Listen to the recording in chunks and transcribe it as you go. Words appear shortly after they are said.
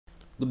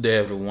Good day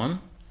everyone.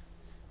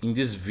 In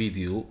this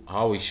video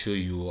I will show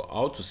you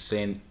how to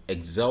send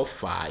Excel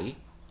file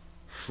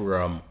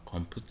from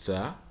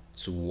computer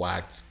to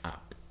WhatsApp.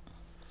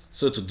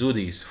 So to do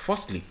this,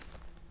 firstly,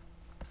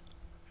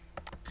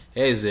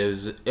 here is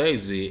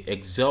the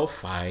Excel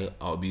file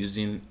I'll be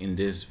using in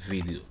this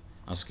video.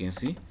 As you can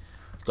see,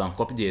 you can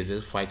copy the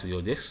Excel file to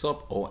your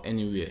desktop or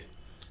anywhere.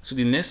 So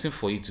the next thing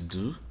for you to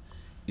do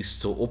is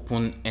to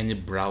open any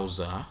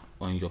browser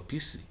on your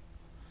PC.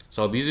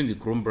 So I'll be using the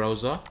Chrome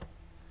browser.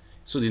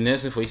 So the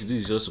next thing for you to do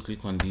is just to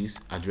click on this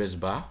address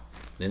bar,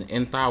 then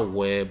enter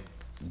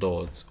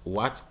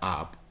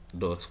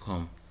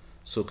web.whatsapp.com.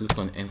 So click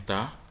on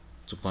enter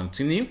to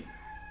continue.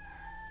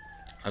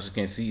 As you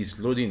can see, it's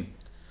loading.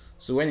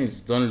 So when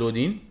it's done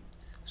loading,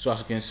 so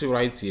as you can see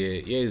right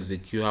here, here is the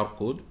QR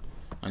code,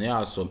 and here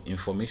are some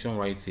information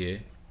right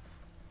here.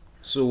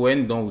 So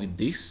when done with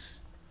this,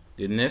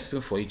 the next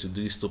thing for you to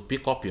do is to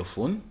pick up your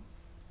phone,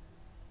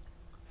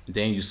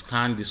 then you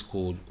scan this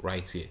code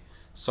right here.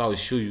 So I'll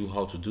show you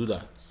how to do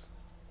that.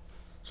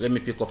 So let me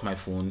pick up my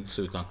phone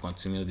so we can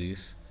continue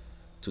this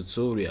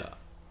tutorial.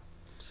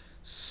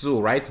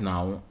 So right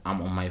now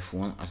I'm on my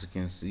phone, as you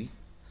can see.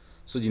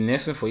 So the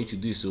next thing for you to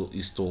do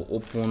is to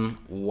open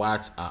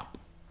WhatsApp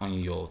on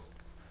your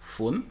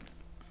phone.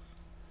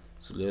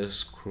 So let's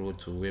scroll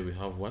to where we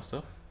have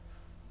WhatsApp.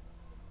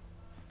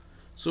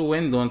 So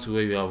when done to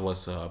where you have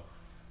WhatsApp,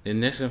 the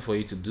next thing for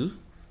you to do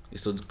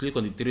is to click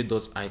on the three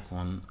dots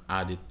icon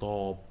at the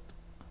top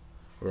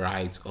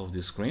right of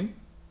the screen,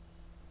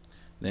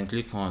 then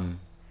click on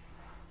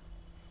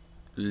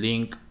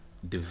link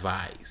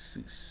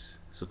devices.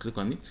 So click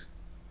on it.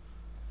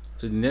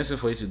 So the next thing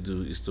for you to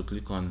do is to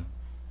click on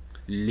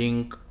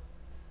link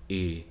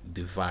a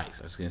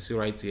device, as you can see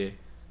right here.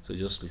 So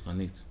just click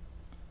on it.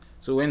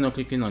 So when not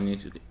clicking on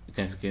it, you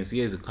can see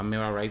here's the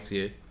camera right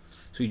here.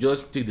 So you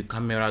just take the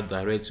camera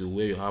direct to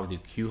where you have the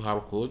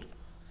QR code.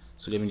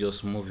 So let me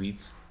just move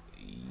it.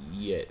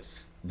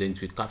 Yes, then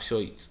it will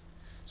capture it.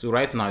 So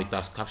right now it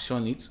has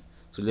captioned it.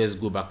 So let's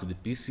go back to the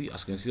PC.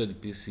 As you can see on the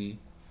PC,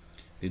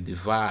 the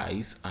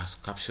device has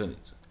captioned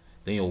it.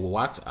 Then your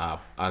WhatsApp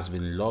has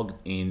been logged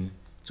in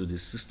to the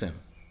system.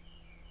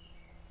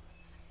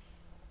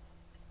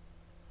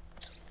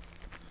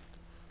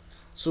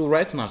 So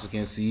right now, as you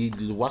can see,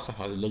 the WhatsApp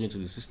has been logged into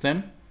the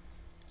system,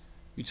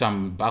 which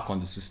I'm back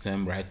on the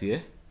system right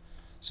here.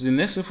 So the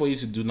next thing for you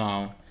to do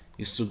now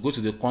is to go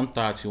to the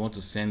contact you want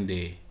to send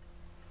the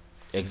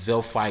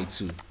Excel file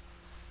to.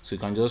 So you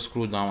can just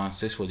scroll down and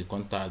search for the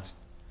contact.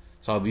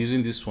 So I'll be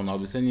using this one. I'll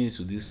be sending it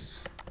to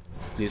this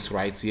place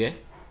right here.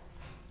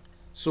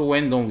 So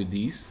when done with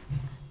this,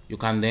 you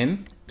can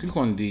then click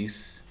on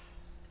this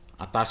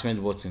attachment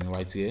button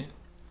right here,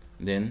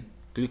 then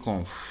click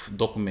on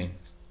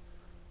document.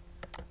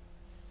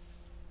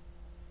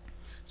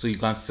 So you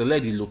can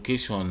select the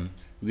location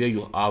where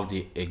you have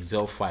the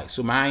Excel file.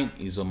 So mine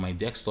is on my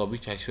desktop,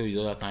 which I showed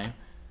you the other time,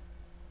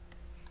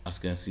 as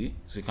you can see.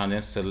 So you can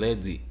then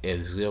select the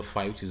Excel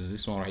file, which is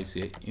this one right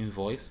here,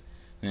 invoice,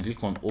 then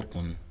click on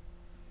open.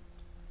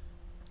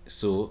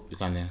 So you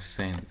can then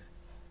send.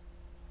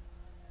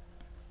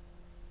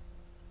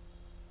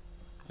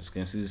 As you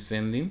can see, it's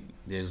sending.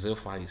 The Excel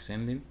file is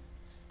sending.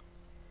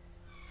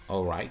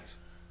 All right,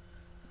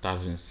 it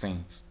has been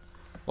sent.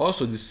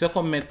 Also, the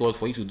second method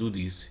for you to do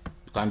this,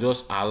 you can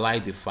just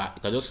align the file.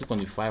 You can just click on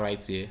the file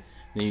right here,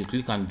 then you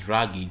click and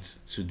drag it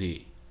to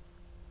the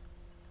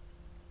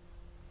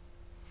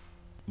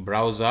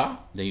browser,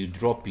 then you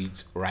drop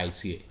it right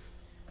here,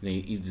 then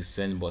you hit the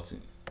send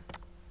button.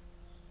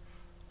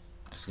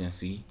 As you can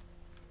see,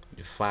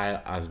 the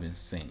file has been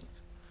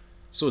sent.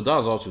 So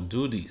that's how to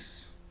do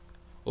this.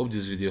 Hope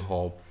this video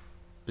helped.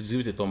 Please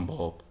give it a thumb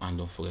up and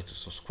don't forget to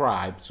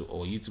subscribe to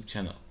our YouTube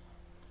channel.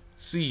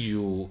 See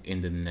you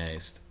in the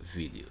next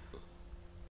video.